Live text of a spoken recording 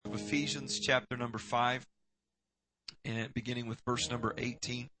of Ephesians, chapter number 5, and beginning with verse number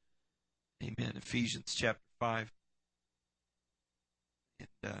 18. Amen. Ephesians chapter 5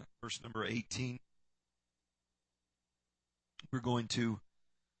 and verse number 18. We're going to,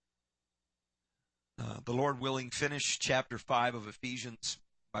 the Lord willing, finish chapter 5 of Ephesians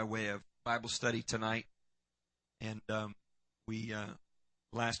by way of Bible study tonight. And we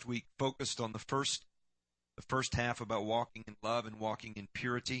last week focused on the first half about walking in love and walking in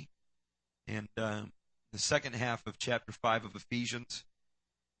purity. And the second half of chapter 5 of Ephesians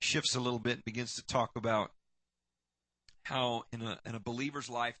shifts a little bit and begins to talk about how in a believer's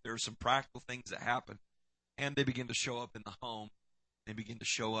life there are some practical things that happen, and they begin to show up in the home. They begin to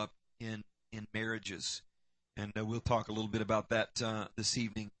show up in marriages. And we'll talk a little bit about that this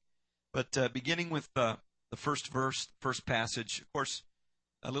evening. But beginning with the first verse, first passage, of course,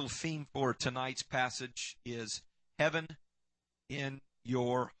 a little theme for tonight's passage is heaven in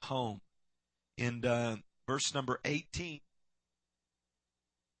your home. In verse number 18,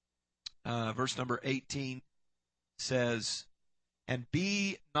 says, "And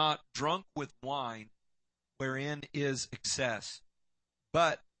be not drunk with wine, wherein is excess,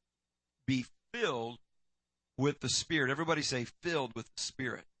 but be filled with the Spirit." Everybody say, filled with the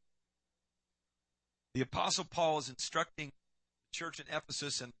Spirit. The Apostle Paul is instructing the church in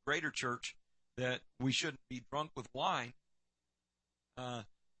Ephesus and the greater church that we shouldn't be drunk with wine,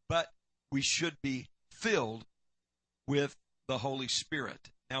 but we should be filled with the Holy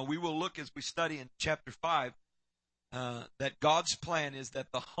Spirit. Now, we will look as we study in chapter 5 that God's plan is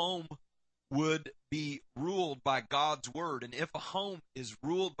that the home would be ruled by God's Word. And if a home is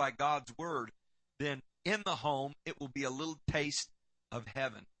ruled by God's Word, then in the home it will be a little taste of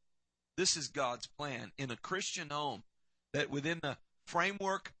heaven. This is God's plan in a Christian home, that within the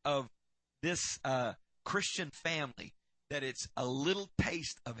framework of this Christian family, that it's a little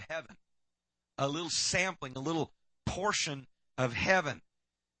taste of heaven, a little sampling, a little portion of heaven.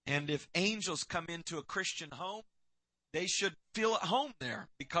 And if angels come into a Christian home, they should feel at home there,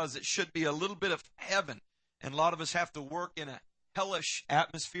 because it should be a little bit of heaven. And a lot of us have to work in a hellish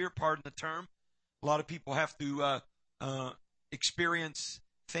atmosphere, pardon the term. A lot of people have to experience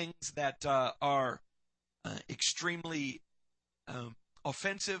things that are extremely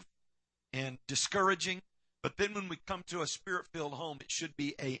offensive and discouraging. But then when we come to a Spirit-filled home, it should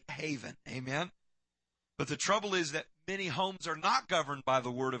be a haven. Amen? But the trouble is that many homes are not governed by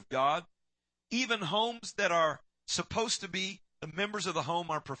the Word of God. Even homes that are supposed to be, the members of the home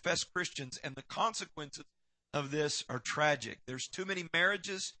are professed Christians, and the consequences of this are tragic. There's too many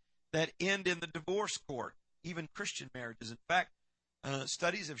marriages that end in the divorce court, even Christian marriages. In fact,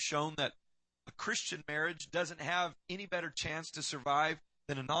 studies have shown that a Christian marriage doesn't have any better chance to survive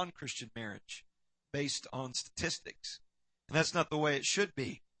than a non-Christian marriage, based on statistics. And that's not the way it should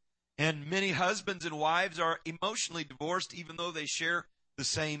be. And many husbands and wives are emotionally divorced, even though they share the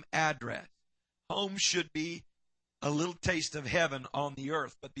same address. Home should be a little taste of heaven on the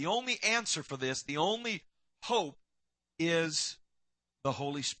earth. But the only answer for this, the only hope, is the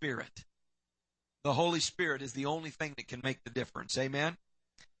Holy Spirit. The Holy Spirit is the only thing that can make the difference. Amen?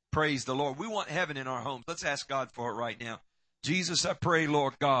 Praise the Lord. We want heaven in our homes. Let's ask God for it right now. Jesus, I pray,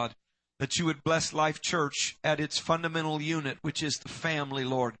 Lord God, that you would bless Life Church at its fundamental unit, which is the family,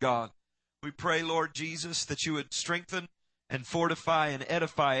 Lord God. We pray, Lord Jesus, that you would strengthen and fortify and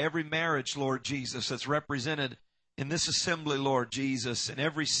edify every marriage, Lord Jesus, that's represented in this assembly, Lord Jesus, and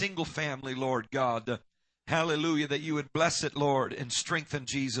every single family, Lord God. Hallelujah, that you would bless it, Lord, and strengthen,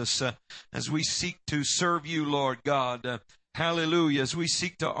 Jesus, as we seek to serve you, Lord God. Hallelujah, as we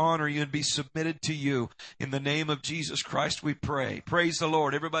seek to honor you and be submitted to you. In the name of Jesus Christ we pray. Praise the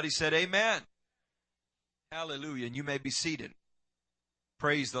Lord. Everybody said amen. Hallelujah, and you may be seated.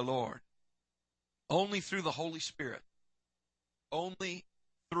 Praise the Lord. Only through the Holy Spirit, only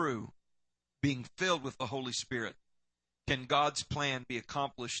through being filled with the Holy Spirit, can God's plan be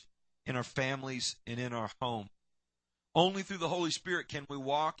accomplished in our families and in our home. Only through the Holy Spirit can we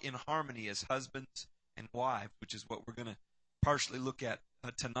walk in harmony as husbands and wives, which is what we're going to partially look at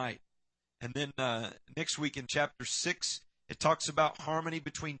tonight. And then next week in chapter 6, it talks about harmony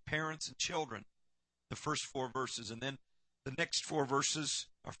between parents and children, the first 4 verses. And then the next 4 verses,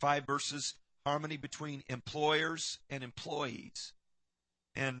 or 5 verses, harmony between employers and employees.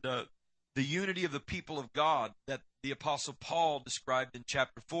 And the unity of the people of God that the Apostle Paul described in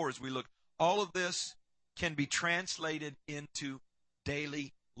chapter 4 as we look. All of this can be translated into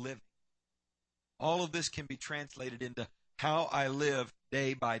daily living. All of this can be translated into how I live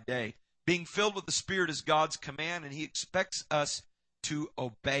day by day. Being filled with the Spirit is God's command, and He expects us to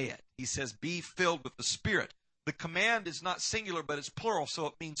obey it. He says, be filled with the Spirit. the command is not singular, but it's plural. So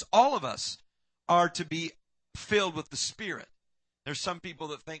it means all of us are to be filled with the Spirit. There's some people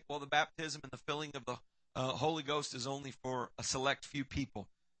that think, well, the baptism and the filling of the Holy Ghost is only for a select few people.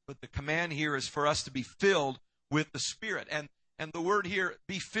 But the command here is for us to be filled with the Spirit. And the word here,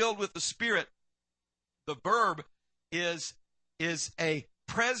 be filled with the Spirit, the verb is a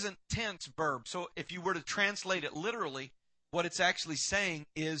present tense verb. So if you were to translate it literally, what it's actually saying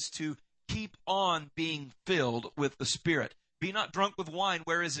is to keep on being filled with the Spirit. Be not drunk with wine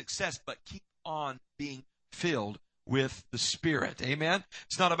where is excess, but keep on being filled with the Spirit. Amen?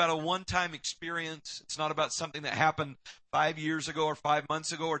 It's not about a one-time experience. It's not about something that happened 5 years ago or 5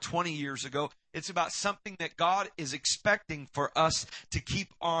 months ago or 20 years ago. It's about something that God is expecting for us to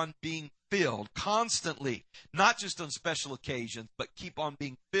keep on being filled constantly, not just on special occasions, but keep on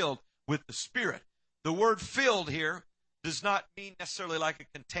being filled with the Spirit. The word filled here does not mean necessarily like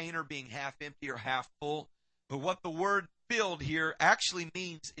a container being half empty or half full, but what the word filled here actually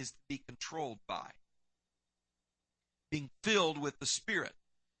means is to be controlled by. Being filled with the Spirit.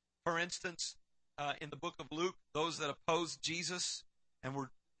 For instance, in the book of Luke, those that opposed Jesus and were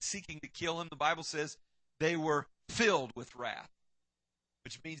seeking to kill him, the Bible says they were filled with wrath,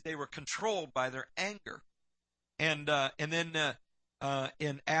 which means they were controlled by their anger. And then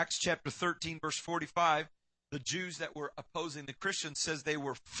in Acts chapter 13, verse 45, the Jews that were opposing the Christians says they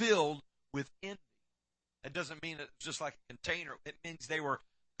were filled with envy. That doesn't mean it's just like a container. It means they were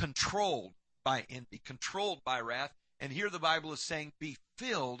controlled by envy, controlled by wrath. And here the Bible is saying be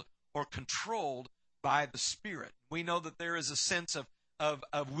filled or controlled by the Spirit. We know that there is a sense of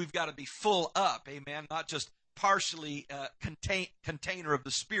we've got to be full up, amen, not just partially container of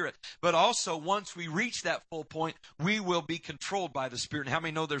the Spirit, but also once we reach that full point, we will be controlled by the Spirit. And how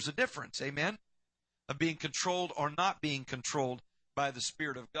many know there's a difference, amen, of being controlled or not being controlled by the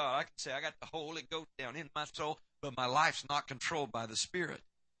Spirit of God? I can say I got the Holy Ghost down in my soul, but my life's not controlled by the Spirit.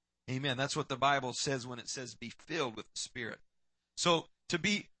 Amen. That's what the Bible says when it says be filled with the Spirit. So to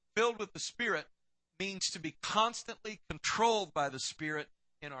be filled with the Spirit means to be constantly controlled by the Spirit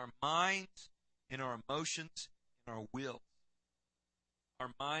in our minds, in our emotions, in our will. Our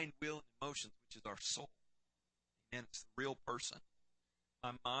mind, will, and emotions, which is our soul. And it's the real person.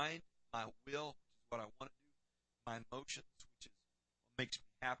 My mind, my will, which is what I want to do. My emotions, which is what makes me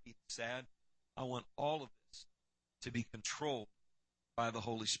happy and sad. I want all of this to be controlled by the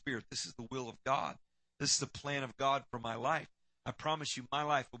Holy Spirit. This is the will of God. This is the plan of God for my life. I promise you my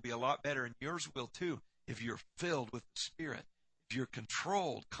life will be a lot better, and yours will too, if you're filled with the Spirit. If you're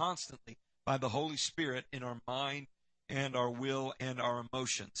controlled constantly by the Holy Spirit in our mind and our will and our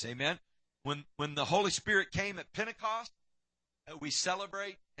emotions. Amen? When the Holy Spirit came at Pentecost, we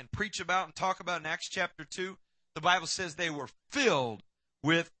celebrate and preach about and talk about in Acts chapter 2, the Bible says they were filled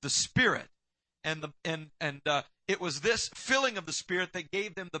with the Spirit. And it was this filling of the Spirit that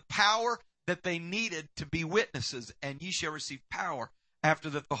gave them the power that they needed to be witnesses. And ye shall receive power after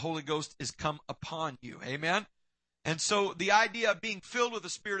that the Holy Ghost is come upon you. Amen? And so the idea of being filled with the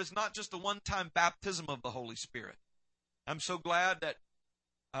Spirit is not just a one-time baptism of the Holy Spirit. I'm so glad that,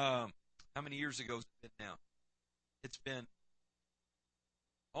 how many years ago has it been now? It's been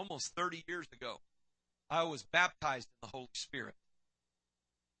almost 30 years ago. I was baptized in the Holy Spirit.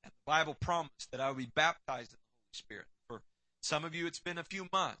 And the Bible promised that I would be baptized in the Holy Spirit. For some of you, it's been a few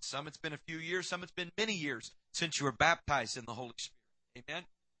months. Some it's been a few years. Some it's been many years since you were baptized in the Holy Spirit. Amen?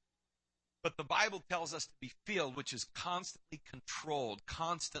 But the Bible tells us to be filled, which is constantly controlled,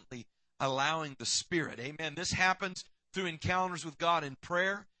 constantly allowing the Spirit. Amen? This happens through encounters with God in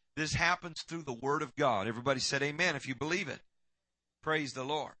prayer. This happens through the Word of God. Everybody said amen if you believe it. Praise the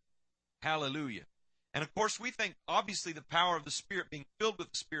Lord. Hallelujah. And of course, we think, obviously, the power of the Spirit, being filled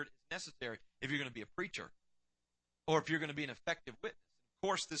with the Spirit, is necessary if you're going to be a preacher or if you're going to be an effective witness. Of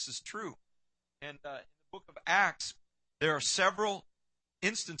course, this is true. And in the book of Acts, there are several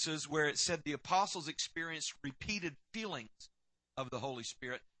instances where it said the apostles experienced repeated feelings of the Holy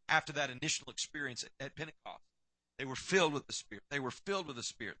Spirit after that initial experience at Pentecost. They were filled with the Spirit. They were filled with the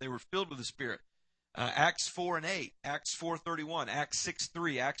Spirit. They were filled with the Spirit. Acts 4:8, Acts 4:31, Acts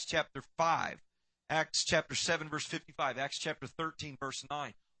 6:3, Acts chapter 5. Acts chapter 7, verse 55, Acts chapter 13, verse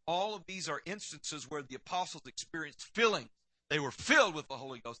 9. All of these are instances where the apostles experienced filling. They were filled with the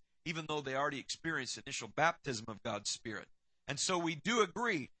Holy Ghost, even though they already experienced initial baptism of God's Spirit. And so we do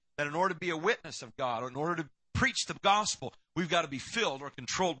agree that in order to be a witness of God, or in order to preach the gospel, we've got to be filled or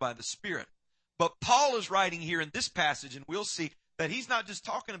controlled by the Spirit. But Paul is writing here in this passage, and we'll see that he's not just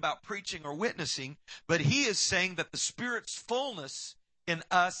talking about preaching or witnessing, but he is saying that the Spirit's fullness in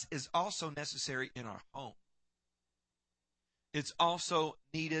us is also necessary in our home. It's also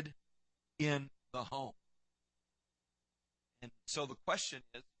needed in the home. And so the question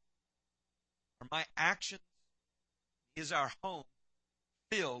is, are my actions, is our home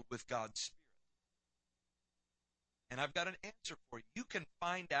filled with God's Spirit? And I've got an answer for you. You can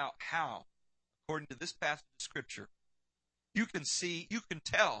find out how, according to this passage of Scripture. You can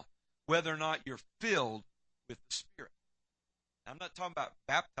tell whether or not you're filled with the Spirit. I'm not talking about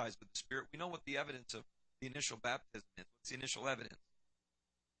baptized with the Spirit. We know what the evidence of the initial baptism is. What's the initial evidence?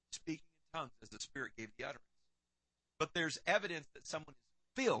 Speaking in tongues as the Spirit gave the utterance. But there's evidence that someone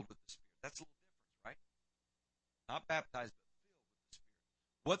is filled with the Spirit. That's a little different, right? Not baptized, but filled with the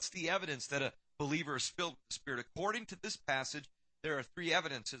Spirit. What's the evidence that a believer is filled with the Spirit? According to this passage, there are three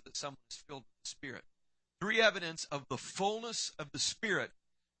evidences that someone is filled with the Spirit. Three evidence of the fullness of the Spirit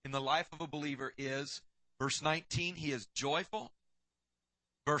in the life of a believer is, verse 19, he is joyful.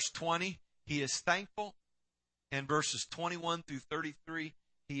 Verse 20, he is thankful. And verses 21 through 33,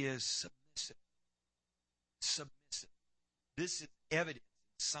 he is submissive. Submissive. This is evidence,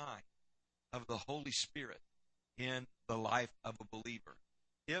 sign of the Holy Spirit in the life of a believer.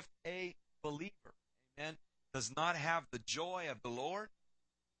 If a believer, amen, does not have the joy of the Lord,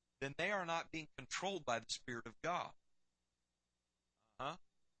 then they are not being controlled by the Spirit of God.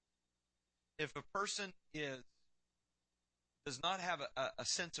 If a person does not have a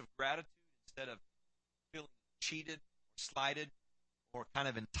sense of gratitude, instead of feeling cheated, slighted, or kind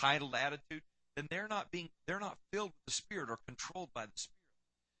of entitled attitude, then they're not filled with the Spirit or controlled by the Spirit.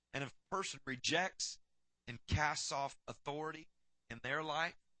 And if a person rejects and casts off authority in their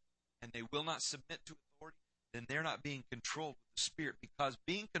life, and they will not submit to authority, then they're not being controlled with the Spirit, because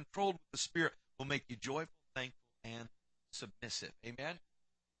being controlled with the Spirit will make you joyful, thankful, and submissive. Amen?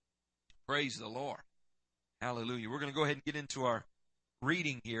 Praise the Lord. Hallelujah. We're going to go ahead and get into our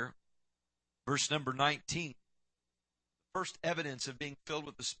reading here. Verse number 19. The first evidence of being filled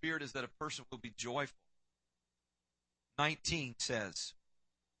with the Spirit is that a person will be joyful. 19 says,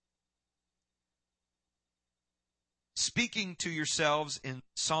 speaking to yourselves in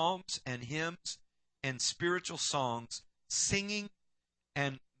psalms and hymns and spiritual songs, singing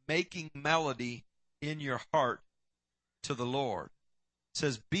and making melody in your heart to the Lord. It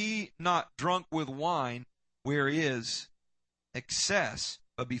says, be not drunk with wine, where is excess,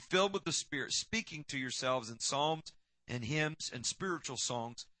 but be filled with the Spirit, speaking to yourselves in psalms and hymns and spiritual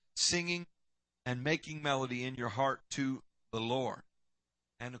songs, singing and making melody in your heart to the Lord.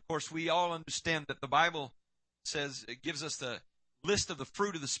 And of course, we all understand that the Bible says, it gives us the list of the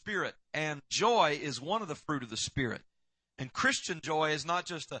fruit of the Spirit, and joy is one of the fruit of the Spirit. And Christian joy is not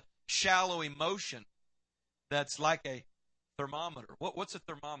just a shallow emotion that's like a thermometer. What's a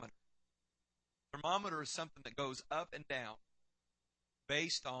thermometer? Thermometer is something that goes up and down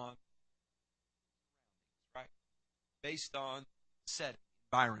based on, right? Based on setting,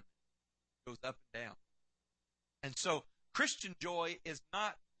 environment. It goes up and down. And so Christian joy is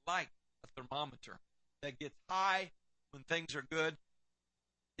not like a thermometer that gets high when things are good.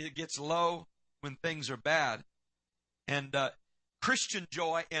 It gets low when things are bad. And Christian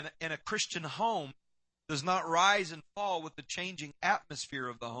joy in a Christian home does not rise and fall with the changing atmosphere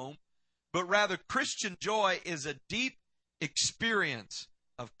of the home, but rather Christian joy is a deep experience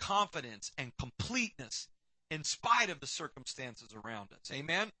of confidence and completeness in spite of the circumstances around us.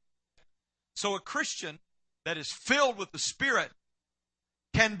 Amen? So a Christian that is filled with the Spirit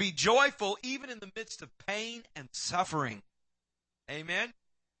can be joyful even in the midst of pain and suffering. Amen?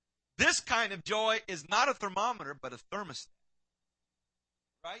 This kind of joy is not a thermometer, but a thermostat.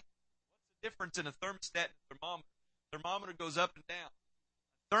 Right? What's the difference in a thermostat and a thermometer? Thermometer goes up and down.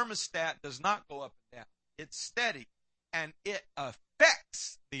 A thermostat does not go up and down. It's steady, and it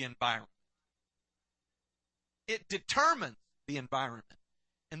affects the environment. It determines the environment.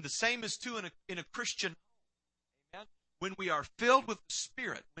 And the same is true in a Christian home. Amen? When we are filled with the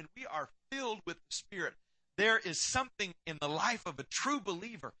Spirit, there is something in the life of a true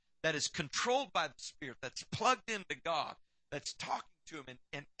believer that is controlled by the Spirit, that's plugged into God, that's talking to Him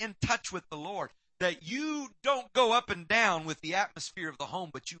and in touch with the Lord, that you don't go up and down with the atmosphere of the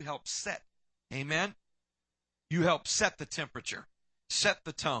home, but you help set. Amen? You help set the temperature, set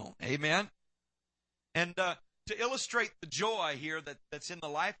the tone. Amen? And to illustrate the joy here that's in the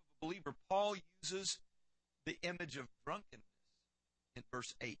life of a believer, Paul uses the image of drunkenness in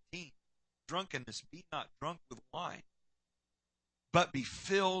verse 18. Drunkenness, be not drunk with wine, but be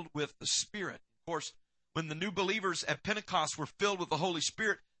filled with the Spirit. Of course, when the new believers at Pentecost were filled with the Holy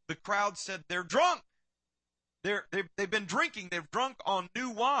Spirit, the crowd said they're drunk. They've been drinking. They've drunk on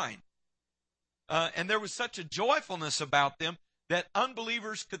new wine. And there was such a joyfulness about them that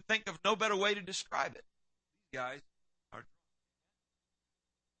unbelievers could think of no better way to describe it. These guys are drunk.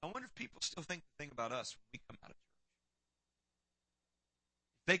 I wonder if people still think the thing about us when we come out of church.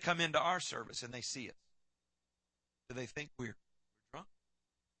 They come into our service and they see us. Do they think we're drunk?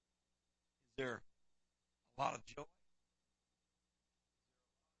 Is there a lot of joy?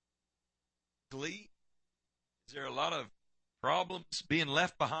 Glee? Is there a lot of problems being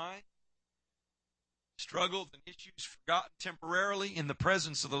left behind? Struggles and issues forgotten temporarily in the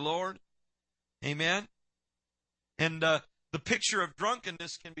presence of the Lord? Amen? And the picture of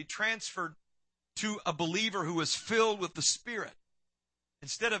drunkenness can be transferred to a believer who is filled with the Spirit.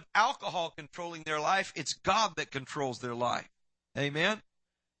 Instead of alcohol controlling their life, it's God that controls their life. Amen?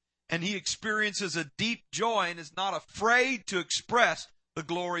 And he experiences a deep joy and is not afraid to express the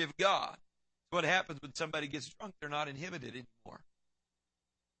glory of God. What happens when somebody gets drunk? They're not inhibited anymore.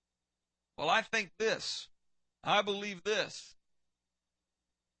 Well, I think this. I believe this.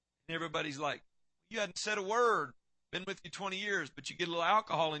 And everybody's like, you hadn't said a word. Been with you 20 years, but you get a little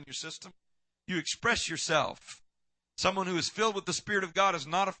alcohol in your system. You express yourself. Someone who is filled with the Spirit of God is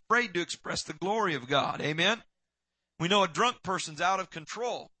not afraid to express the glory of God. Amen? We know a drunk person's out of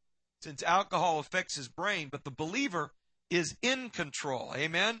control since alcohol affects his brain, but the believer is in control.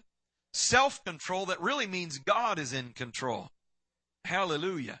 Amen? Self-control, that really means God is in control.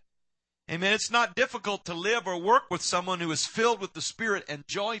 Hallelujah. Amen. It's not difficult to live or work with someone who is filled with the Spirit and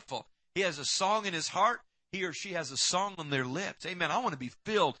joyful. He has a song in his heart. He or she has a song on their lips. Amen. I want to be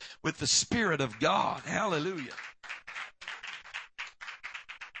filled with the Spirit of God. Hallelujah.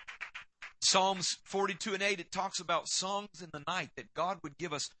 Psalms 42 and 8, it talks about songs in the night, that God would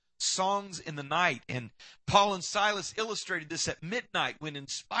give us songs in the night. And Paul and Silas illustrated this at midnight when, in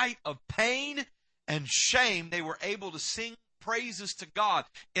spite of pain and shame, they were able to sing praises to God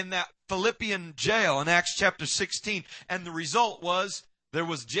in that Philippian jail in Acts chapter 16. And the result was there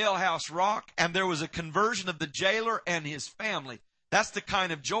was jailhouse rock, and there was a conversion of the jailer and his family. That's the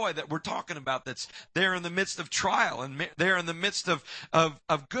kind of joy that we're talking about, that's there in the midst of trial and there in the midst of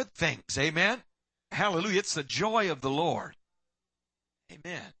good things. Amen? Hallelujah. It's the joy of the Lord.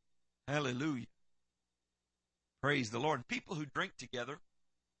 Amen. Hallelujah. Praise the Lord. People who drink together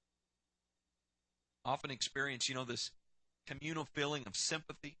often experience, this communal feeling of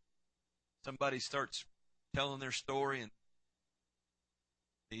sympathy. Somebody starts telling their story, and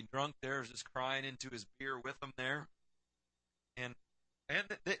the drunk there is just crying into his beer with them there. And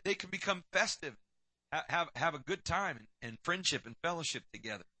they can become festive, have a good time and friendship and fellowship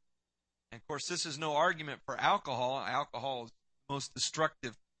together. And of course, this is no argument for alcohol. Alcohol is the most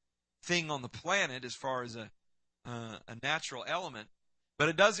destructive thing on the planet as far as a natural element. But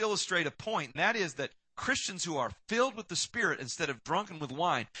it does illustrate a point, and that is that Christians who are filled with the Spirit instead of drunken with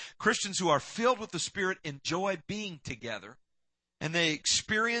wine, Christians who are filled with the Spirit enjoy being together, and they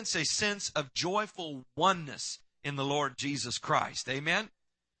experience a sense of joyful oneness in the Lord Jesus Christ. Amen?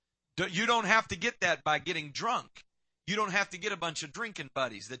 You don't have to get that by getting drunk. You don't have to get a bunch of drinking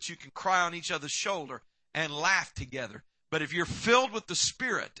buddies that you can cry on each other's shoulder and laugh together. But if you're filled with the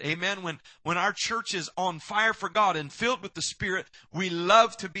Spirit, amen, when our church is on fire for God and filled with the Spirit, we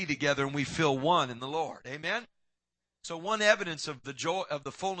love to be together and we feel one in the Lord. Amen? So one evidence of the joy of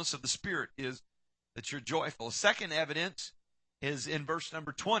the fullness of the Spirit is that you're joyful. A second evidence is in verse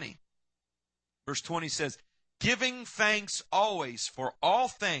number 20. Verse 20 says, giving thanks always for all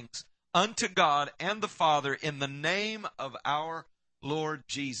things unto God and the Father in the name of our Lord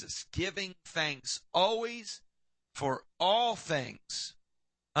Jesus. Giving thanks always for all things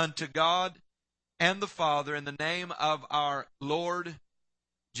unto God and the Father in the name of our Lord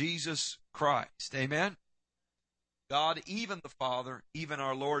Jesus Christ. Amen? God, even the Father, even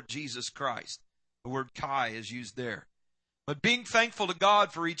our Lord Jesus Christ. The word Kai is used there. But being thankful to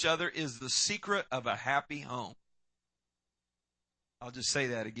God for each other is the secret of a happy home. I'll just say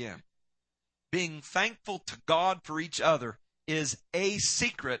that again. Being thankful to God for each other is a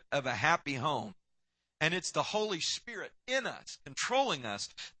secret of a happy home. And it's the Holy Spirit in us, controlling us,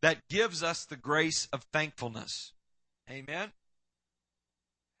 that gives us the grace of thankfulness. Amen?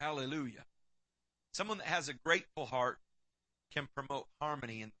 Hallelujah. Someone that has a grateful heart can promote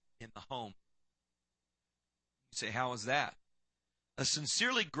harmony in the home. You say, how is that? A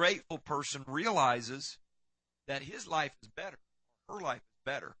sincerely grateful person realizes that his life is better, her life is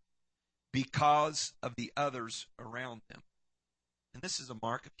better, because of the others around them. And this is a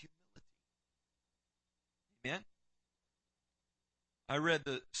mark of humility. Amen? I read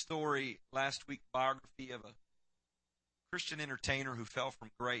the story last week, biography of a Christian entertainer who fell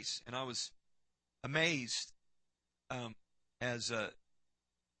from grace, and I was amazed as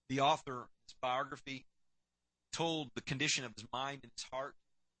the author of his biography told the condition of his mind and his heart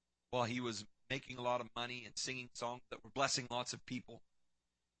while he was making a lot of money and singing songs that were blessing lots of people,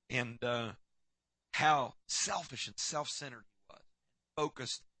 and how selfish and self-centered he was,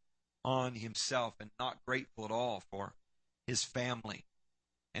 focused on himself and not grateful at all for his family.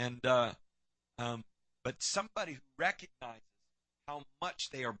 And but somebody who recognizes how much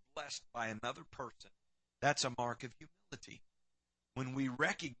they are blessed by another person, that's a mark of humility. When we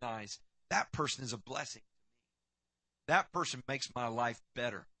recognize that person is a blessing to me, that person makes my life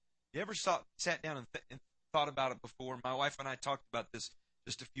better. You ever sat down and thought about it before? My wife and I talked about this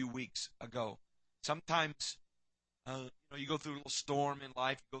just a few weeks ago. Sometimes you go through a little storm in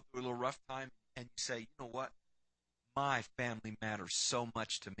life, you go through a little rough time, and you say, you know what? My family matters so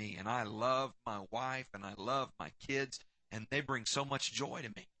much to me, and I love my wife, and I love my kids, and they bring so much joy to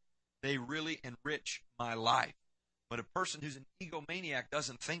me. They really enrich my life. But a person who's an egomaniac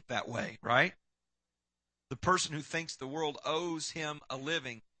doesn't think that way, right? The person who thinks the world owes him a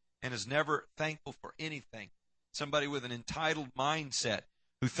living and is never thankful for anything. Somebody with an entitled mindset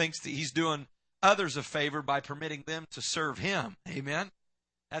who thinks that he's doing others a favor by permitting them to serve him. Amen?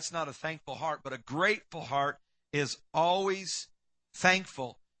 That's not a thankful heart, but a grateful heart is always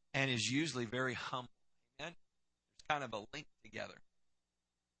thankful and is usually very humble. Amen? It's kind of a link together.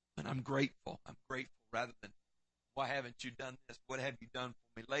 And I'm grateful. I'm grateful rather than, why haven't you done this? What have you done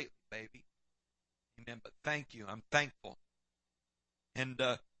for me lately, baby? Amen. But thank you. I'm thankful. And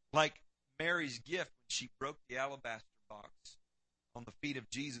like Mary's gift when she broke the alabaster box on the feet of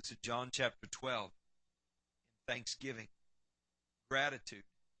Jesus in John chapter 12, in thanksgiving, gratitude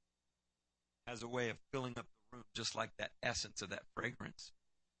has a way of filling up the room, just like that essence of that fragrance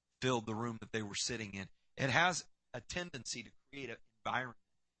filled the room that they were sitting in. It has a tendency to create an environment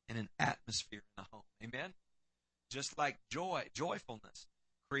and an atmosphere in the home. Amen? Just like joyfulness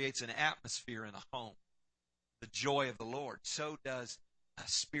creates an atmosphere in a home, the joy of the Lord, so does a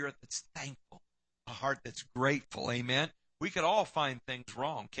spirit that's thankful, a heart that's grateful. Amen? We could all find things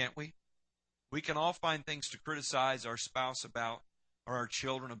wrong, can't we? We can all find things to criticize our spouse about or our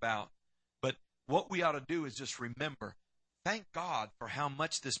children about. But what we ought to do is just remember, thank God for how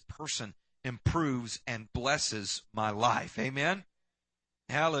much this person improves and blesses my life. Amen?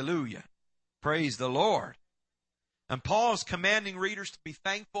 Hallelujah. Praise the Lord. And Paul is commanding readers to be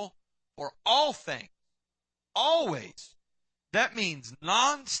thankful for all things. Always. That means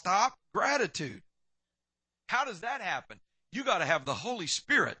nonstop gratitude. How does that happen? You got to have the Holy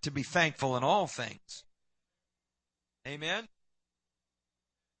Spirit to be thankful in all things. Amen?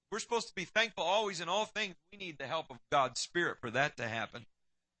 We're supposed to be thankful always in all things. We need the help of God's Spirit for that to happen.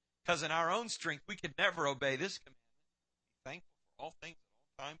 Because in our own strength, we could never obey this commandment. Be thankful for all things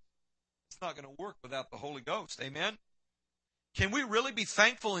at all times. It's not going to work without the Holy Ghost. Amen? Can we really be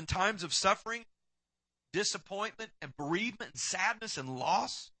thankful in times of suffering, disappointment, and bereavement, and sadness, and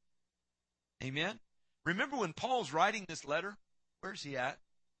loss? Amen? Remember when Paul's writing this letter? Where's he at?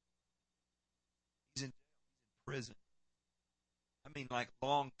 He's in prison. I mean, like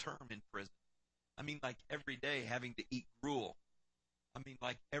long-term in prison. I mean, like every day having to eat gruel. I mean,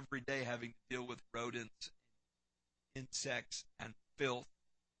 like every day having to deal with rodents, insects, and filth.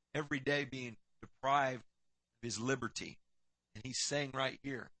 Every day being deprived of his liberty. And he's saying right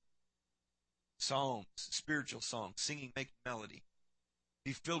here, psalms, spiritual songs, singing, making melody.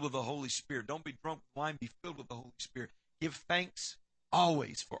 Be filled with the Holy Spirit. Don't be drunk with wine. Be filled with the Holy Spirit. Give thanks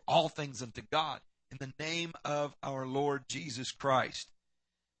always for all things unto God in the name of our Lord Jesus Christ.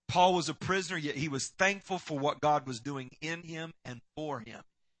 Paul was a prisoner, yet he was thankful for what God was doing in him and for him.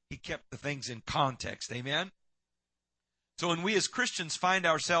 He kept the things in context. Amen? So when we as Christians find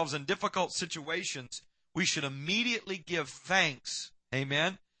ourselves in difficult situations, we should immediately give thanks,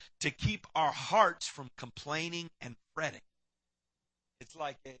 amen, to keep our hearts from complaining and fretting. It's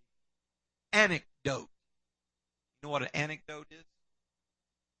like an anecdote. You know what an anecdote is?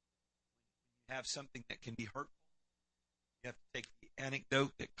 You have something that can be hurtful. You have to take the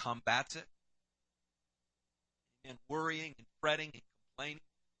anecdote that combats it. And worrying and fretting and complaining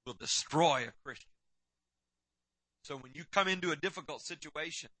will destroy a Christian. So when you come into a difficult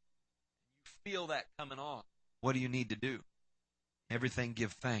situation, you feel that coming on, what do you need to do? Everything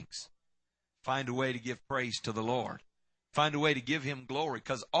give thanks. Find a way to give praise to the Lord. Find a way to give Him glory,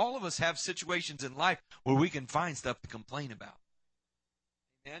 because all of us have situations in life where we can find stuff to complain about.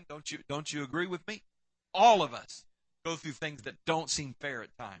 Amen? Don't you agree with me? All of us go through things that don't seem fair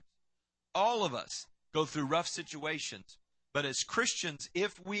at times. All of us go through rough situations. But as Christians,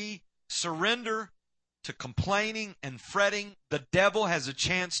 if we surrender to complaining and fretting, the devil has a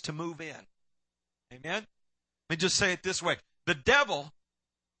chance to move in. Amen? Let me just say it this way. The devil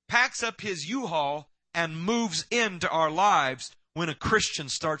packs up his U-Haul and moves into our lives when a Christian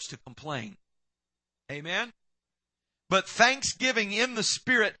starts to complain. Amen? But thanksgiving in the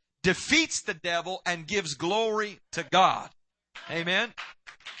Spirit defeats the devil and gives glory to God. Amen.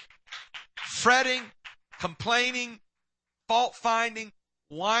 Fretting, complaining, fault finding,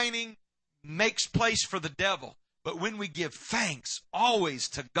 whining makes place for the devil. But when we give thanks always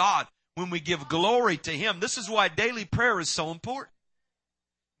to God, when we give glory to Him, this is why daily prayer is so important.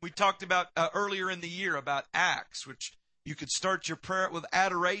 We talked about earlier in the year about Acts, which you could start your prayer with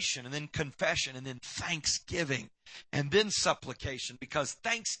adoration and then confession and then thanksgiving and then supplication, because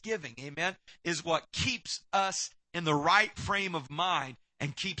thanksgiving, amen, is what keeps us in the right frame of mind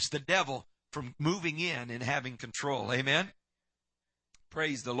and keeps the devil from moving in and having control. Amen.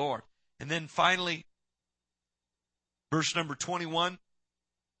 Praise the Lord. And then finally, verse number 21.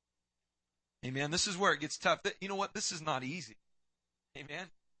 Amen. This is where it gets tough. You know what? This is not easy. Amen.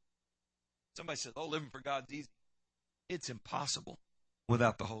 Somebody says, oh, living for God's easy. It's impossible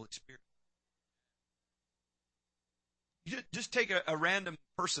without the Holy Spirit. You just take a random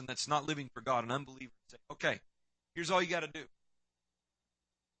person that's not living for God, an unbeliever, and say, okay, here's all you got to do.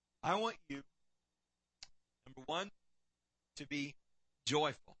 I want you, number one, to be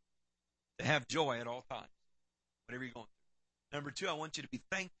joyful, to have joy at all times, whatever you're going through. Number two, I want you to be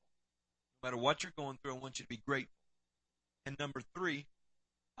thankful. No matter what you're going through, I want you to be grateful. And number three,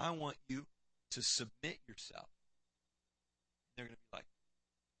 I want you to submit yourself. They're going to be like,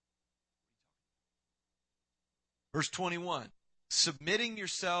 verse 21, submitting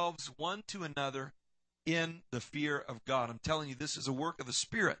yourselves one to another in the fear of God. I'm telling you, this is a work of the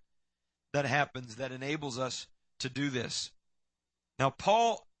Spirit that happens that enables us to do this. Now,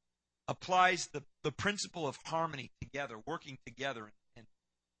 Paul applies the principle of harmony together, working together,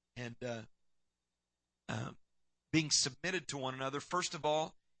 and being submitted to one another. First of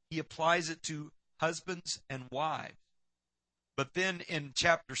all, he applies it to husbands and wives. But then in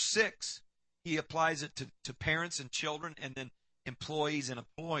chapter 6, he applies it to parents and children, and then employees and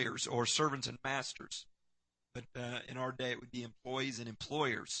employers, or servants and masters. But in our day, it would be employees and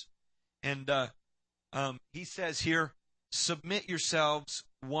employers. And he says here, submit yourselves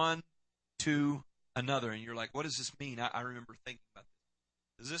one to another. And you're like, what does this mean? I remember thinking about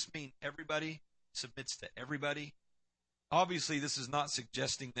this. Does this mean everybody submits to everybody? Obviously, this is not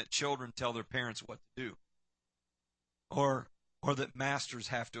suggesting that children tell their parents what to do, or that masters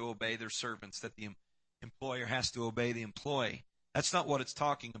have to obey their servants, that the employer has to obey the employee. That's not what it's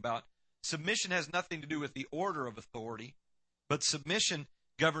talking about. Submission has nothing to do with the order of authority, but submission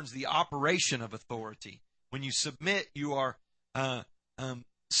governs the operation of authority. When you submit, you are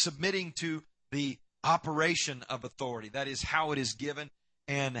submitting to the operation of authority. That is how it is given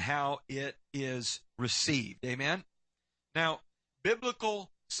and how it is received. Amen? Now,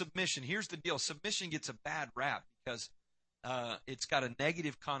 biblical submission, here's the deal. Submission gets a bad rap because it's got a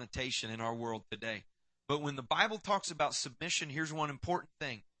negative connotation in our world today. But when the Bible talks about submission, here's one important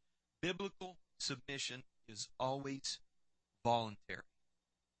thing. Biblical submission is always voluntary.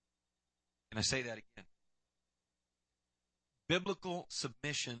 Can I say that again? Biblical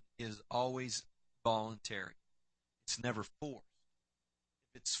submission is always voluntary. It's never forced.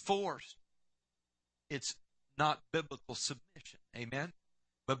 If it's forced, it's not biblical submission. Amen?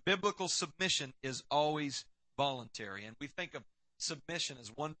 But biblical submission is always voluntary. And we think of submission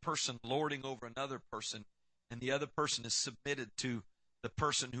as one person lording over another person, and the other person is submitted to the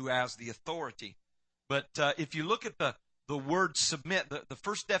person who has the authority. But if you look at the word submit, the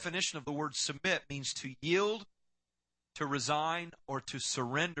first definition of the word submit means to yield, to resign, or to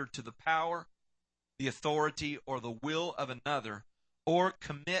surrender to the power, the authority, or the will of another, or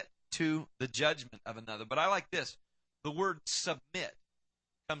commit to the judgment of another. But I like this. The word submit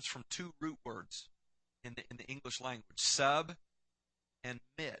comes from two root words in the English language. Sub and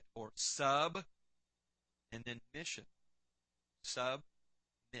mit, or sub and then mission. Submit.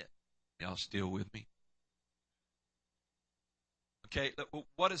 Y'all still with me? Okay,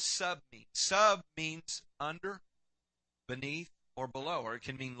 what does sub mean? Sub means under, beneath, or below, or it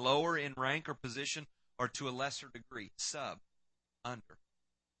can mean lower in rank or position, or to a lesser degree. Sub, under.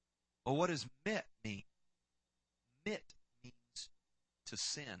 Well, what does mit mean? Mit means to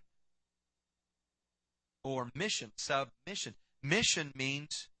sin. Or mission, submission. Mission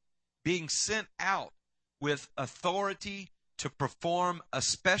means being sent out with authority to perform a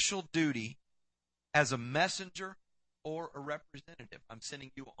special duty as a messenger or a representative. I'm sending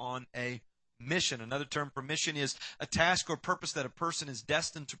you on a mission. Another term for mission is a task or purpose that a person is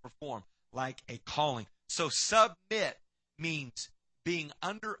destined to perform, like a calling. So submit means being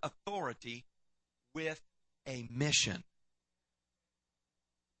under authority with a mission.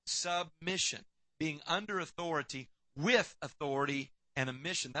 Submission, being under authority with authority and a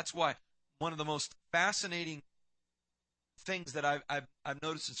mission. That's why one of the most fascinating things that I've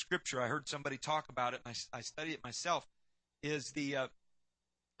noticed in Scripture, I heard somebody talk about it, and I study it myself, is the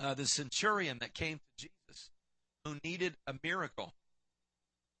centurion that came to Jesus, who needed a miracle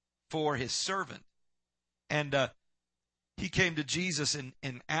for his servant. And he came to Jesus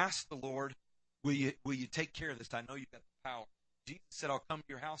and asked the Lord, will you take care of this? I know you've got the power. Jesus said, I'll come to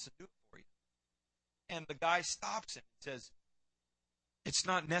your house and do it for you. And the guy stops him and says, it's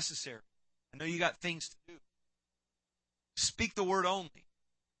not necessary. I know you got things to do. Speak the word only,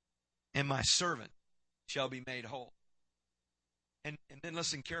 and my servant shall be made whole. And then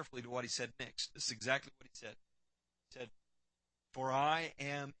listen carefully to what he said next. This is exactly what he said. He said, for I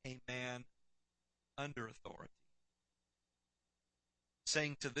am a man under authority,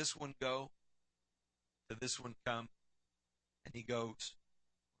 saying to this one go, to this one come, and he goes,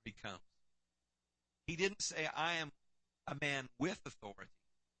 he comes. He didn't say, I am a man with authority,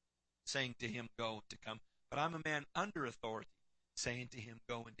 saying to him go, to come, but I'm a man under authority, saying to him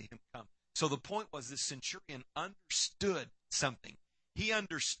go, and to him come. So the point was, this centurion understood something. He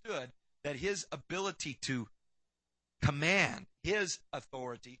understood that his ability to command, his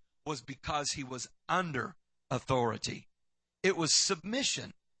authority, was because he was under authority. It was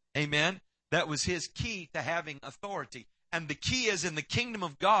submission. Amen. That was his key to having authority. And the key is, in the kingdom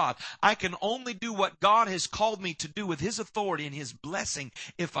of God, I can only do what God has called me to do with his authority and his blessing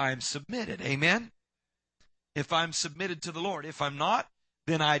if I am submitted. Amen. If I'm submitted to the Lord. If I'm not,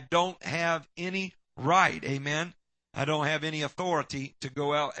 then I don't have any right. Amen. I don't have any authority to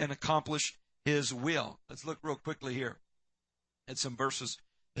go out and accomplish his will. Let's look real quickly here at some verses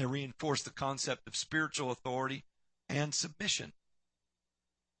that reinforce the concept of spiritual authority and submission.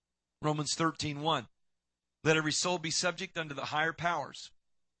 Romans 13:1. Let every soul be subject unto the higher powers,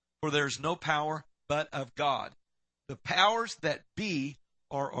 for there is no power but of God. The powers that be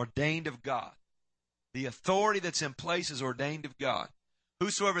are ordained of God. The authority that's in place is ordained of God.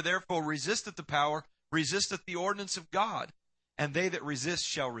 Whosoever therefore resisteth the power, resisteth the ordinance of God. And they that resist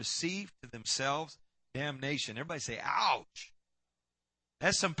shall receive to themselves damnation. Everybody say, ouch.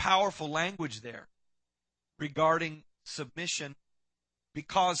 That's some powerful language there regarding submission.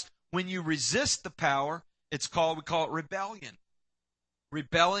 Because when you resist the power, we call it rebellion.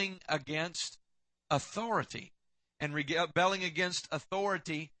 Rebelling against authority. And rebelling against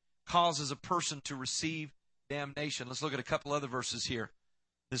authority causes a person to receive damnation. Let's look at a couple other verses here.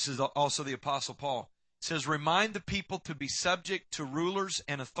 This is also the Apostle Paul. It says, remind the people to be subject to rulers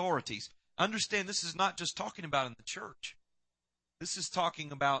and authorities. Understand, this is not just talking about in the church. This is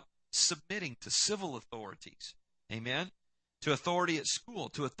talking about submitting to civil authorities. Amen? To authority at school,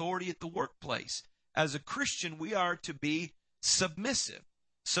 to authority at the workplace. As a Christian, we are to be submissive.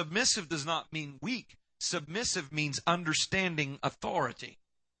 Submissive does not mean weak. Submissive means understanding authority.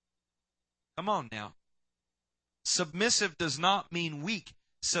 Come on now. Submissive does not mean weak.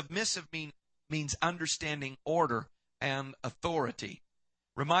 Submissive means understanding order and authority.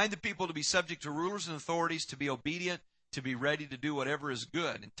 Remind the people to be subject to rulers and authorities, to be obedient, to be ready to do whatever is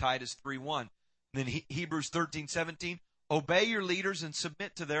good. In Titus 3:1. And then Hebrews 13:17. Obey your leaders and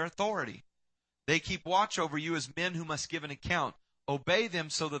submit to their authority. They keep watch over you as men who must give an account. Obey them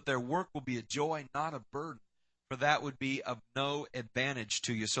so that their work will be a joy, not a burden, for that would be of no advantage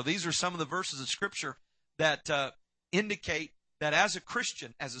to you. So these are some of the verses of Scripture that indicate that as a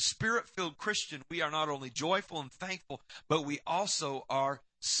Christian, as a Spirit-filled Christian, we are not only joyful and thankful, but we also are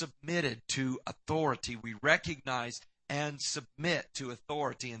submitted to authority. We recognize and submit to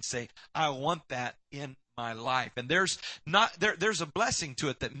authority and say, I want that in my life. And there's a blessing to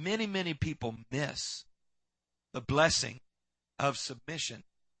it that many, many people miss. The blessing of submission.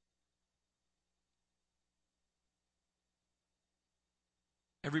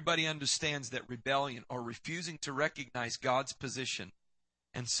 Everybody understands that rebellion or refusing to recognize God's position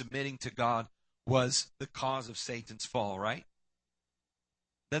and submitting to God was the cause of Satan's fall, right?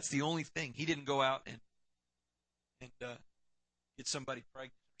 That's the only thing. He didn't go out and get somebody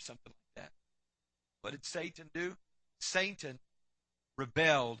pregnant or something like that. What did Satan do? Satan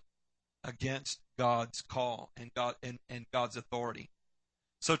rebelled against God's call and God's authority.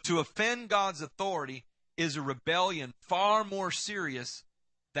 So to offend God's authority is a rebellion far more serious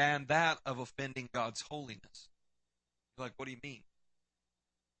than that of offending God's holiness. Like, what do you mean?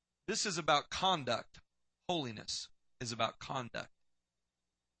 This is about conduct. Holiness is about conduct.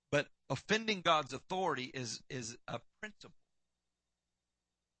 But offending God's authority is a principle.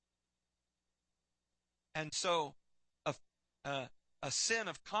 And so a sin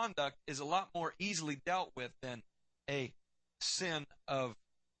of conduct is a lot more easily dealt with than a sin of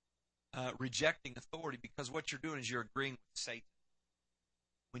rejecting authority, because what you're doing is you're agreeing with Satan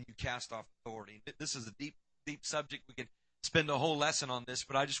when you cast off authority. This is a deep, deep subject. We could spend a whole lesson on this,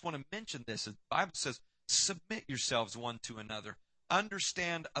 but I just want to mention this. The Bible says, submit yourselves one to another.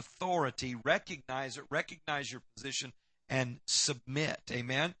 Understand authority, recognize it, recognize your position, and submit.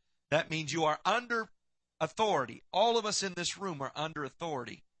 Amen? That means you are under authority. All of us in this room are under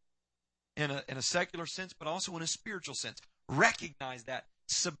authority in a secular sense, but also in a spiritual sense. Recognize that.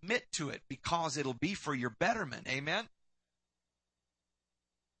 Submit to it because it'll be for your betterment. Amen?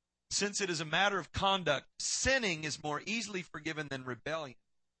 Since it is a matter of conduct, sinning is more easily forgiven than rebellion,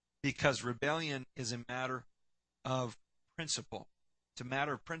 because rebellion is a matter of principle. It's a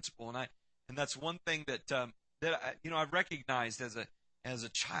matter of principle, and that's one thing that I've recognized as a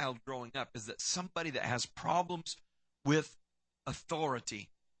child growing up, is that somebody that has problems with authority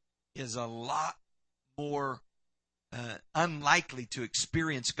is a lot more unlikely to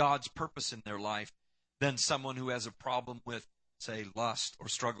experience God's purpose in their life than someone who has a problem with, say, lust, or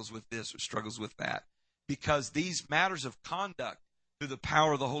struggles with this or struggles with that. Because these matters of conduct, through the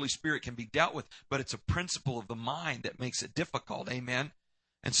power of the Holy Spirit, can be dealt with, but it's a principle of the mind that makes it difficult. Amen?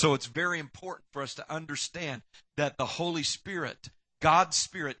 And so it's very important for us to understand that the Holy Spirit, God's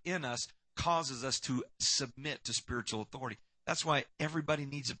Spirit in us, causes us to submit to spiritual authority. That's why everybody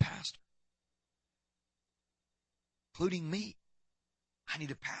needs a pastor, including me. I need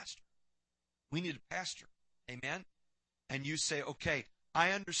a pastor. We need a pastor. Amen? And you say, okay,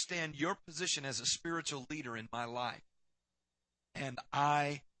 I understand your position as a spiritual leader in my life, and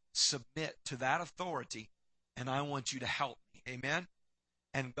I submit to that authority, and I want you to help me. Amen?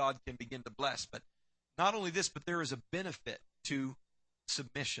 And God can begin to bless. But not only this, but there is a benefit to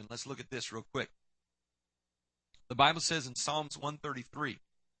submission. Let's look at this real quick. The Bible says in Psalms 133,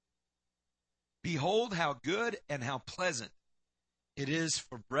 behold how good and how pleasant it is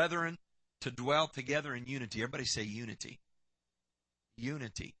for brethren to dwell together in unity. Everybody say unity.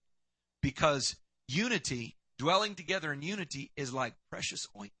 Unity. Because unity, dwelling together in unity, is like precious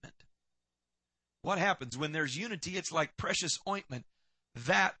ointment. What happens when there's unity? It's like precious ointment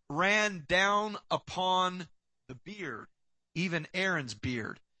that ran down upon the beard, even Aaron's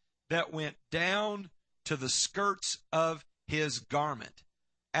beard, that went down to the skirts of his garment,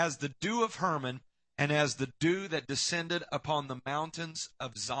 as the dew of Hermon, and as the dew that descended upon the mountains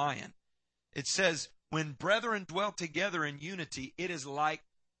of Zion. It says, when brethren dwell together in unity, it is like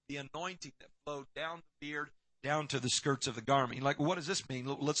the anointing that flowed down the beard, down to the skirts of the garment. You're like, what does this mean?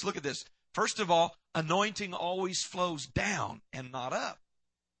 Let's look at this. First of all, anointing always flows down and not up.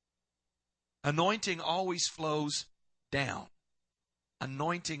 Anointing always flows down.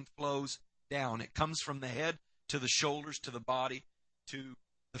 Anointing flows down. It comes from the head to the shoulders, to the body, to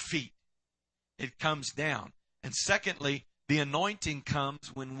the feet. It comes down. And secondly, the anointing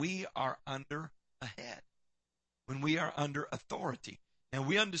comes when we are under a head, when we are under authority. And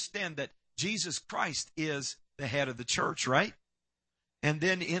we understand that Jesus Christ is the head of the church, right? And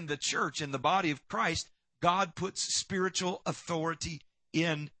then in the church, in the body of Christ, God puts spiritual authority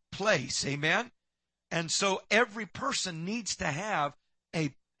in place. Amen? And so every person needs to have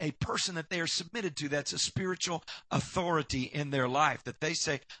a person that they are submitted to that's a spiritual authority in their life, that they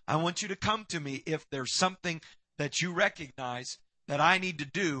say, I want you to come to me if there's something that you recognize that I need to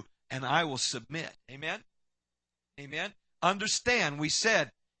do, and I will submit. Amen? Amen? Understand, we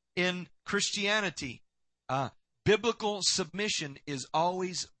said in Christianity, biblical submission is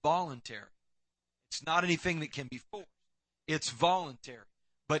always voluntary. It's not anything that can be forced. It's voluntary.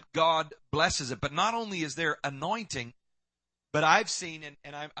 But God blesses it. But not only is there anointing, but I've seen,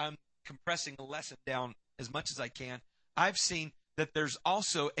 and I'm compressing the lesson down as much as I can, I've seen that there's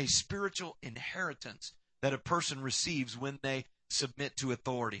also a spiritual inheritance that a person receives when they submit to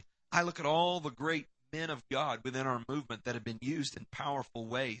authority. I look at all the great men of God within our movement that have been used in powerful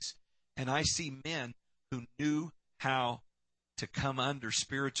ways, and I see men who knew how to come under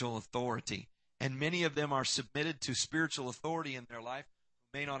spiritual authority. And many of them are submitted to spiritual authority in their life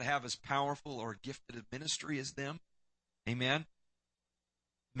who may not have as powerful or gifted a ministry as them. Amen?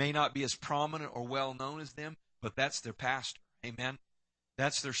 May not be as prominent or well known as them, but that's their pastor. Amen?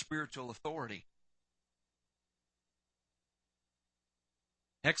 That's their spiritual authority.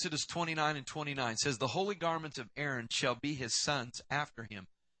 Exodus 29 and 29 says, the holy garments of Aaron shall be his sons after him,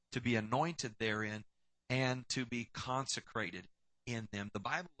 to be anointed therein and to be consecrated in them. The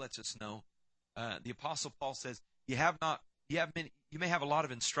Bible lets us know, the Apostle Paul says, you may have a lot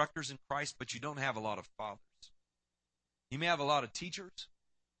of instructors in Christ, but you don't have a lot of fathers. You may have a lot of teachers,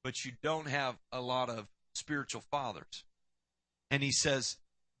 but you don't have a lot of spiritual fathers. And he says,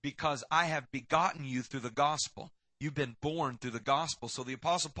 because I have begotten you through the gospel. You've been born through the gospel. So the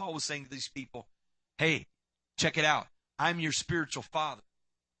Apostle Paul was saying to these people, hey, check it out. I'm your spiritual father.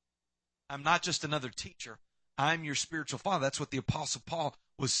 I'm not just another teacher. I'm your spiritual father. That's what the Apostle Paul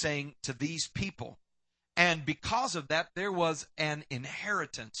was saying to these people. And because of that, there was an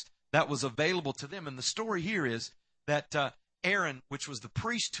inheritance that was available to them. And the story here is that Aaron, which was the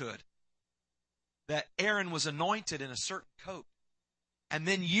priesthood, that Aaron was anointed in a certain coat. And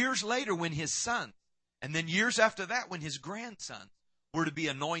then years later, when his son, and then years after that, when his grandson were to be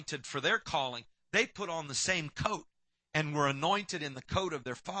anointed for their calling, they put on the same coat and were anointed in the coat of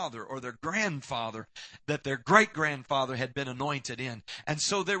their father or their grandfather that their great-grandfather had been anointed in. And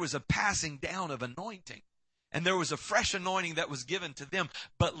so there was a passing down of anointing. And there was a fresh anointing that was given to them.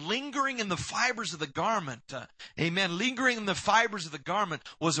 But lingering in the fibers of the garment, amen, lingering in the fibers of the garment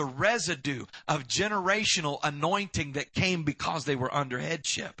was a residue of generational anointing that came because they were under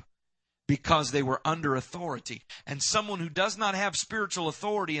headship, because they were under authority. And someone who does not have spiritual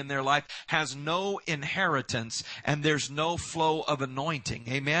authority in their life has no inheritance, and there's no flow of anointing.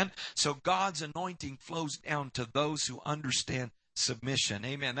 Amen? So God's anointing flows down to those who understand submission.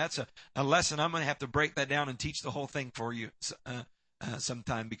 Amen. That's a lesson. I'm going to have to break that down and teach the whole thing for you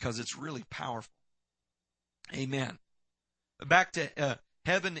sometime, because it's really powerful. Amen. Back to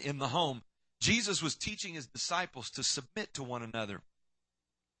heaven in the home. Jesus was teaching his disciples to submit to one another,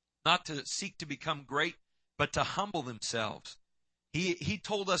 not to seek to become great, but to humble themselves. He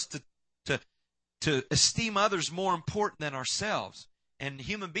told us to esteem others more important than ourselves. And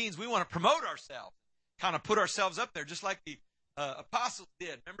human beings, we want to promote ourselves, kind of put ourselves up there, just like the apostles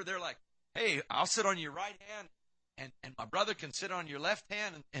did. Remember, they're like, hey, I'll sit on your right hand and my brother can sit on your left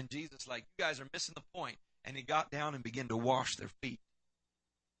hand. And Jesus like, you guys are missing the point. And he got down and began to wash their feet,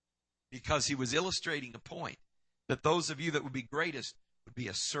 because he was illustrating a point that those of you that would be greatest would be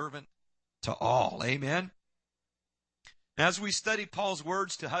a servant to all. Amen. As we study Paul's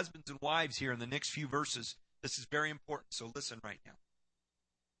words to husbands and wives here in the next few verses, this is very important. So listen right now.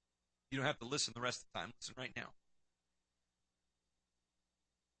 You don't have to listen the rest of the time. Listen right now.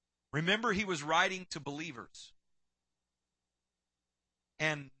 Remember, he was writing to believers.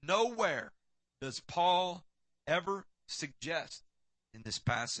 And nowhere does Paul ever suggest in this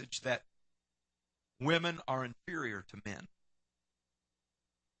passage that women are inferior to men,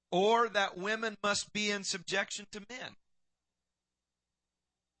 or that women must be in subjection to men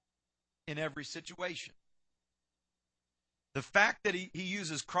in every situation. The fact that he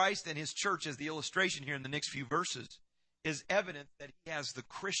uses Christ and his church as the illustration here in the next few verses is evidence that he has the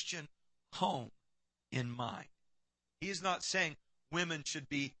Christian home in mind. He is not saying women should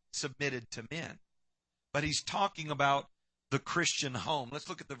be submitted to men, but he's talking about the Christian home. Let's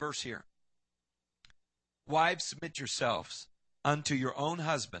look at the verse here. Wives, submit yourselves unto your own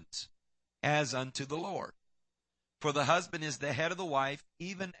husbands as unto the Lord. For the husband is the head of the wife,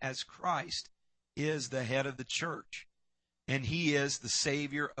 even as Christ is the head of the church, and he is the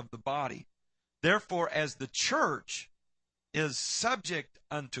Savior of the body. Therefore, as the church is subject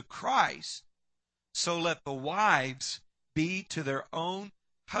unto Christ, so let the wives be to their own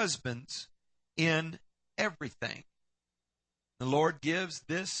husbands in everything. The Lord gives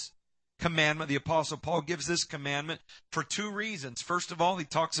this commandment, the Apostle Paul gives this commandment for two reasons. First of all, he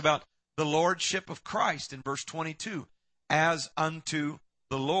talks about the lordship of Christ in verse 22, as unto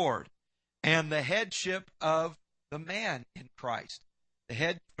the Lord, and the headship of the man in Christ. The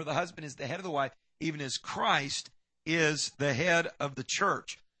head for the husband is the head of the wife, even as Christ is the head of the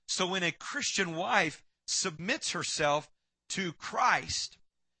church. So when a Christian wife submits herself to Christ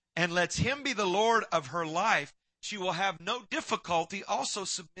and lets him be the Lord of her life, she will have no difficulty also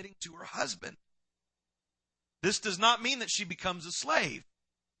submitting to her husband. This does not mean that she becomes a slave.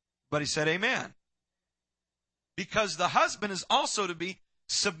 But he said amen. Because the husband is also to be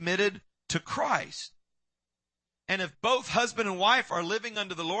submitted to Christ. And if both husband and wife are living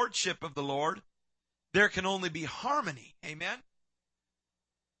under the lordship of the Lord, there can only be harmony. Amen?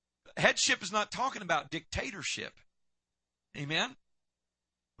 Headship is not talking about dictatorship. Amen?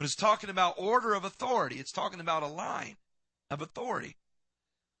 But it's talking about order of authority. It's talking about a line of authority.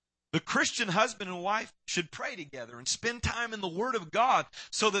 The Christian husband and wife should pray together and spend time in the Word of God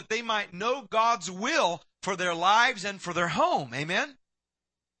so that they might know God's will for their lives and for their home. Amen?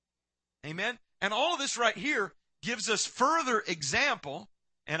 Amen? And all of this right here gives us further example.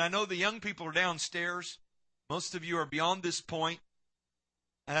 And I know the young people are downstairs. Most of you are beyond this point.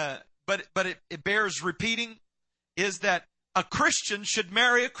 But it bears repeating, is that a Christian should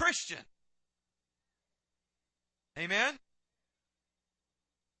marry a Christian. Amen?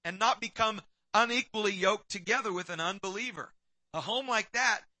 And not become unequally yoked together with an unbeliever. A home like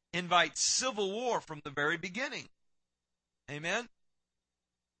that invites civil war from the very beginning. Amen?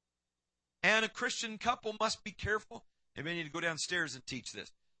 And a Christian couple must be careful. They may need to go downstairs and teach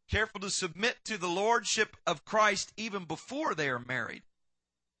this. Careful to submit to the lordship of Christ even before they are married.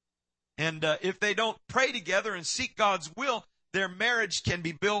 And if they don't pray together and seek God's will, their marriage can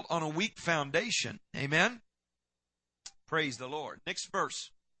be built on a weak foundation. Amen? Praise the Lord. Next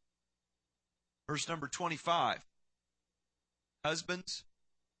verse. Verse number 25. Husbands,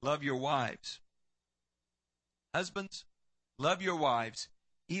 love your wives. Husbands, love your wives,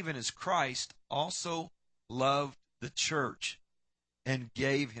 even as Christ also loved the church and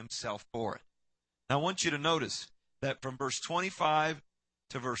gave himself for it. Now I want you to notice that from verse 25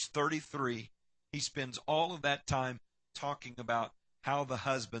 to verse 33, he spends all of that time talking about how the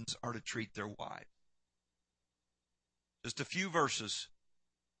husbands are to treat their wives. Just a few verses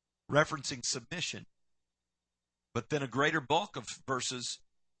referencing submission, but then a greater bulk of verses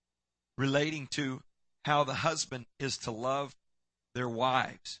relating to how the husband is to love their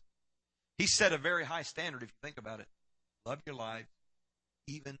wives. He set a very high standard, if you think about it. Love your wives,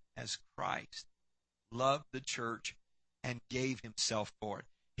 even as Christ loved the church and gave himself for it.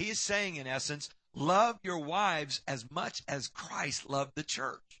 He is saying, in essence, love your wives as much as Christ loved the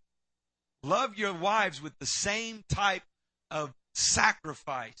church. Love your wives with the same type of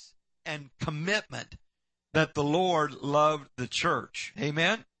sacrifice and commitment that the Lord loved the church.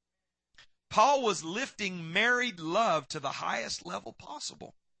 Amen? Paul was lifting married love to the highest level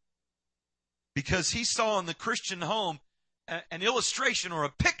possible, because he saw in the Christian home an illustration or a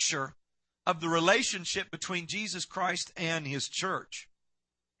picture of the relationship between Jesus Christ and his church.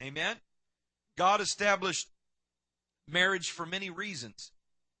 Amen? God established marriage for many reasons.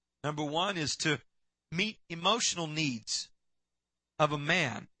 Number one is to meet emotional needs of a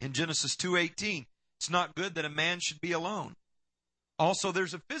man. In Genesis 2:18, it's not good that a man should be alone. Also,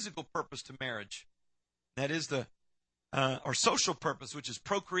 there's a physical purpose to marriage. That is or social purpose, which is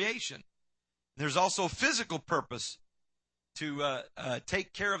procreation. There's also a physical purpose to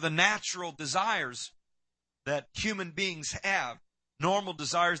take care of the natural desires that human beings have, normal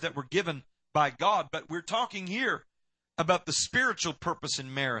desires that were given by God. But we're talking here about the spiritual purpose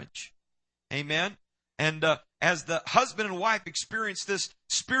in marriage. Amen? And as the husband and wife experience this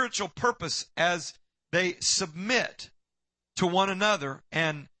spiritual purpose as they submit to one another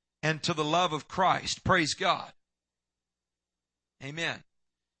and to the love of Christ. Praise God. Amen.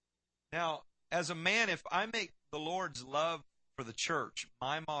 Now, as a man, if I make the Lord's love for the church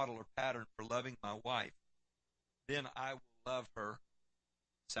my model or pattern for loving my wife, then I will love her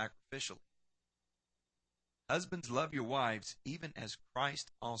sacrificially. Husbands, love your wives, even as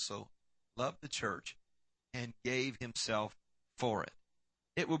Christ also loved the church and gave himself for it.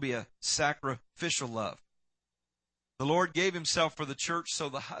 It will be a sacrificial love. The Lord gave himself for the church, so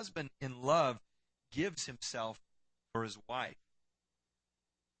the husband in love gives himself for his wife.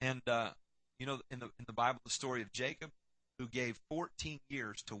 And, in the Bible, the story of Jacob, who gave 14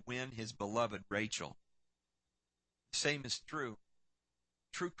 years to win his beloved Rachel. The same is true.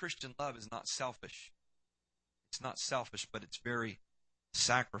 True Christian love is not selfish. It's not selfish, but it's very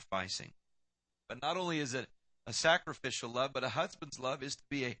sacrificing. But not only is it a sacrificial love, but a husband's love is to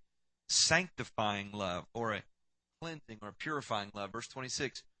be a sanctifying love, or a cleansing or purifying love. Verse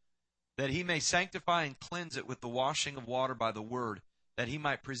 26, that he may sanctify and cleanse it with the washing of water by the word, that he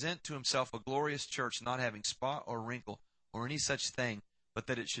might present to himself a glorious church, not having spot or wrinkle or any such thing, but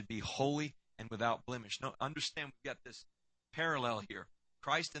that it should be holy and without blemish. Now, understand, we've got this parallel here.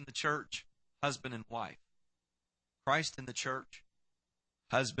 Christ in the church, husband and wife. Christ in the church,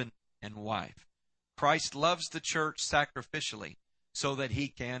 husband and wife. Christ loves the church sacrificially so that he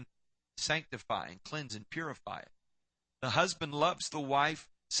can sanctify and cleanse and purify it. The husband loves the wife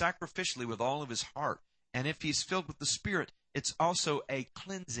sacrificially with all of his heart. And if he's filled with the Spirit, it's also a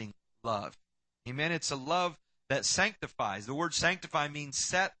cleansing love. Amen? It's a love that sanctifies. The word sanctify means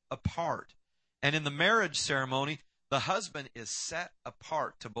set apart. And in the marriage ceremony, the husband is set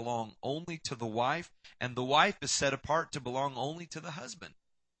apart to belong only to the wife, and the wife is set apart to belong only to the husband.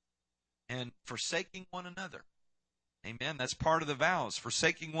 And forsaking one another. Amen. That's part of the vows,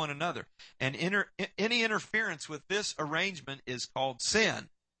 forsaking one another. And any interference with this arrangement is called sin.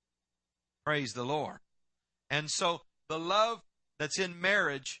 Praise the Lord. And so the love that's in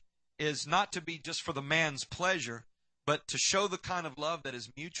marriage is not to be just for the man's pleasure, but to show the kind of love that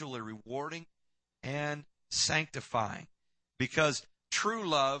is mutually rewarding and sanctifying. Because true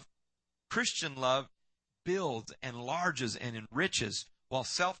love, Christian love, builds, enlarges, and enriches, while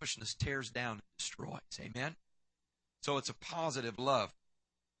selfishness tears down and destroys. Amen? So it's a positive love.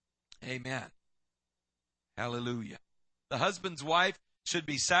 Amen. Hallelujah. The husband's wife should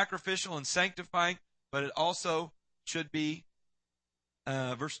be sacrificial and sanctifying, but it also should be,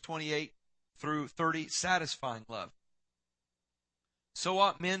 verse 28 through 30, satisfying love. So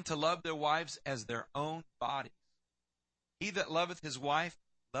ought men to love their wives as their own bodies. He that loveth his wife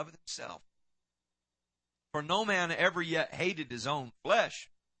loveth himself. For no man ever yet hated his own flesh.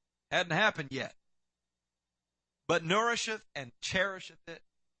 Hadn't happened yet. But nourisheth and cherisheth it,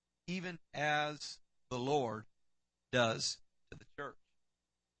 even as the Lord does to the church.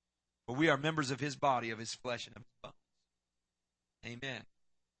 For we are members of his body, of his flesh, and of his bones. Amen.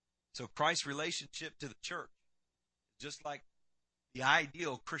 So Christ's relationship to the church, just like the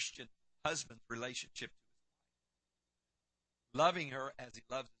ideal Christian husband's relationship to his wife, loving her as he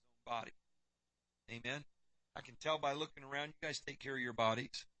loves his own body. Amen. I can tell by looking around, you guys take care of your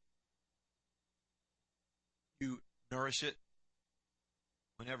bodies. You nourish it.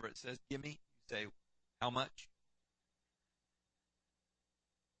 Whenever it says, give me, you say, how much?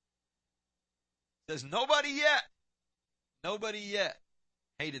 It says, nobody yet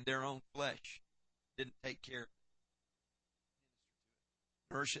hated their own flesh. Didn't take care of it.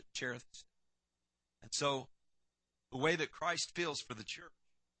 Nourish it, cherish it. And so, the way that Christ feels for the church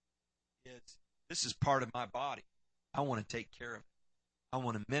is, this is part of my body. I want to take care of it. I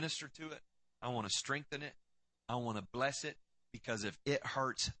want to minister to it. I want to strengthen it. I want to bless it, because if it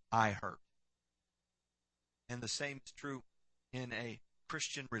hurts, I hurt. And the same is true in a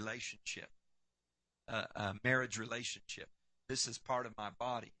Christian relationship, a marriage relationship. This is part of my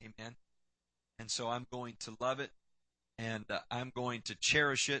body. Amen. And so I'm going to love it, and I'm going to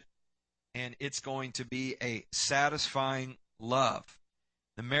cherish it, and it's going to be a satisfying love.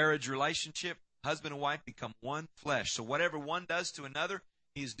 The marriage relationship, husband and wife become one flesh. So whatever one does to another,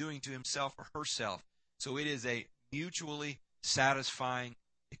 he is doing to himself or herself. So it is a mutually satisfying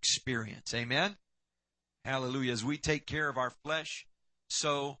experience. Amen? Hallelujah. As we take care of our flesh,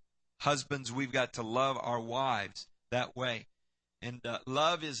 so husbands, we've got to love our wives that way. And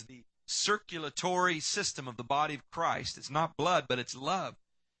love is the circulatory system of the body of Christ. It's not blood, but it's love.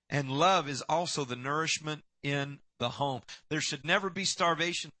 And love is also the nourishment in the home. There should never be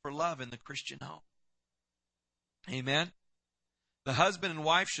starvation for love in the Christian home. Amen? The husband and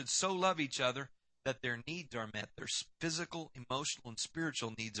wife should so love each other that their needs are met. Their physical, emotional, and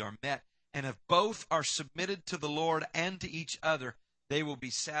spiritual needs are met. And if both are submitted to the Lord and to each other, they will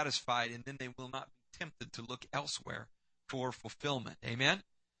be satisfied, and then they will not be tempted to look elsewhere for fulfillment. Amen?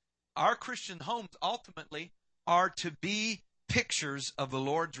 Our Christian homes ultimately are to be pictures of the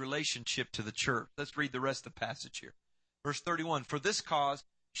Lord's relationship to the church. Let's read the rest of the passage here. Verse 31, for this cause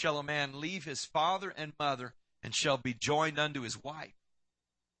shall a man leave his father and mother, and shall be joined unto his wife,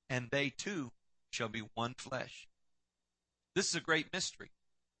 and they two shall be one flesh. This is a great mystery.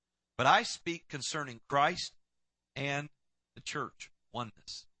 But I speak concerning Christ and the church.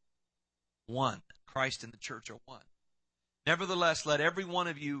 Oneness. One. Christ and the church are one. Nevertheless, let every one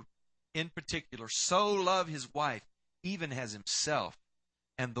of you in particular so love his wife, even as himself,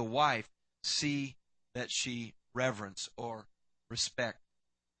 and the wife see that she reverence or respect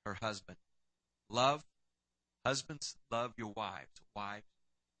her husband. Love. Husbands, love your wives. Wives,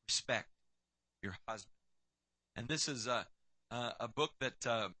 respect your husband. And this is a book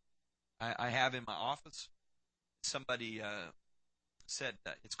that I have in my office. Somebody said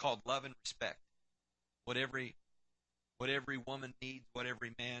it's called Love and Respect. What every woman needs, what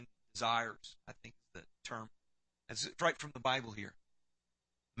every man desires, I think is the term. It's right from the Bible here.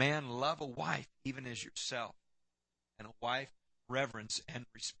 Man, love a wife even as yourself. And a wife reverence and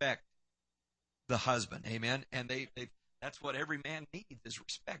respect the husband. Amen. And that's what every man needs, is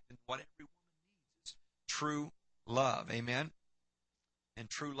respect. And what every woman needs is true love. Amen. And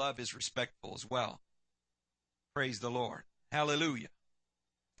true love is respectful as well. Praise the Lord. Hallelujah.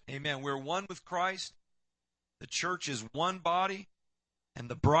 Amen. We're one with Christ. The church is one body and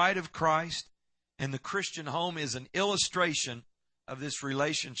the bride of Christ. And the Christian home is an illustration of this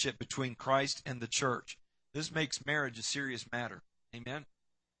relationship between Christ and the church. This makes marriage a serious matter. Amen.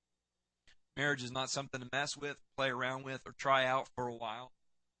 Marriage is not something to mess with, play around with, or try out for a while.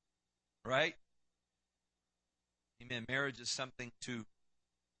 Right? Amen. Marriage is something to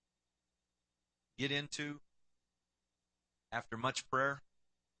get into after much prayer,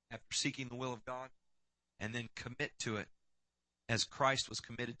 after seeking the will of God, and then commit to it as Christ was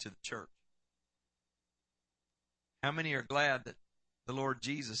committed to the church. How many are glad that the Lord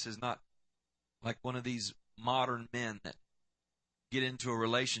Jesus is not like one of these modern men that get into a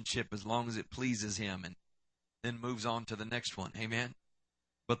relationship as long as it pleases him and then moves on to the next one? Amen.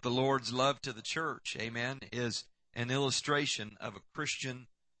 But the Lord's love to the church, amen, is an illustration of a Christian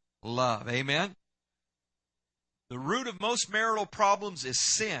love. Amen. The root of most marital problems is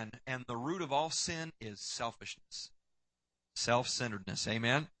sin, and the root of all sin is selfishness, self-centeredness.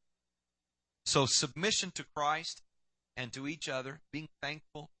 Amen. So submission to Christ and to each other, being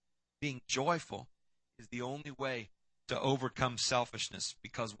thankful, being joyful, is the only way to overcome selfishness.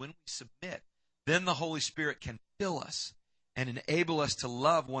 Because when we submit, then the Holy Spirit can fill us and enable us to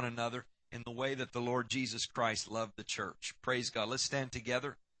love one another in the way that the Lord Jesus Christ loved the church. Praise God. Let's stand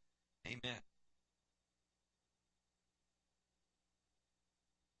together. Amen.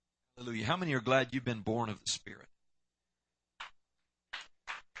 Hallelujah. How many are glad you've been born of the Spirit?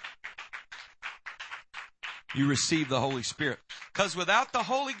 You receive the Holy Spirit. Because without the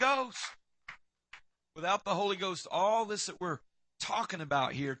Holy Ghost, all this that we're talking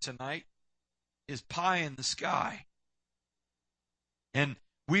about here tonight is pie in the sky. And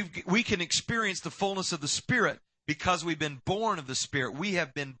we can experience the fullness of the Spirit because we've been born of the Spirit. We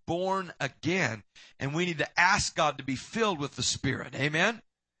have been born again. And we need to ask God to be filled with the Spirit. Amen?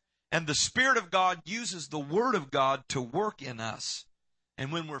 And the Spirit of God uses the Word of God to work in us.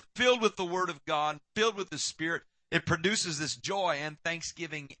 And when we're filled with the Word of God, filled with the Spirit, it produces this joy and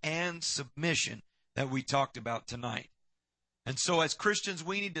thanksgiving and submission that we talked about tonight. And so as Christians,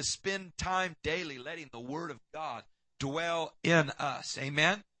 we need to spend time daily letting the Word of God dwell in us.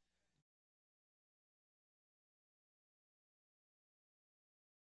 Amen?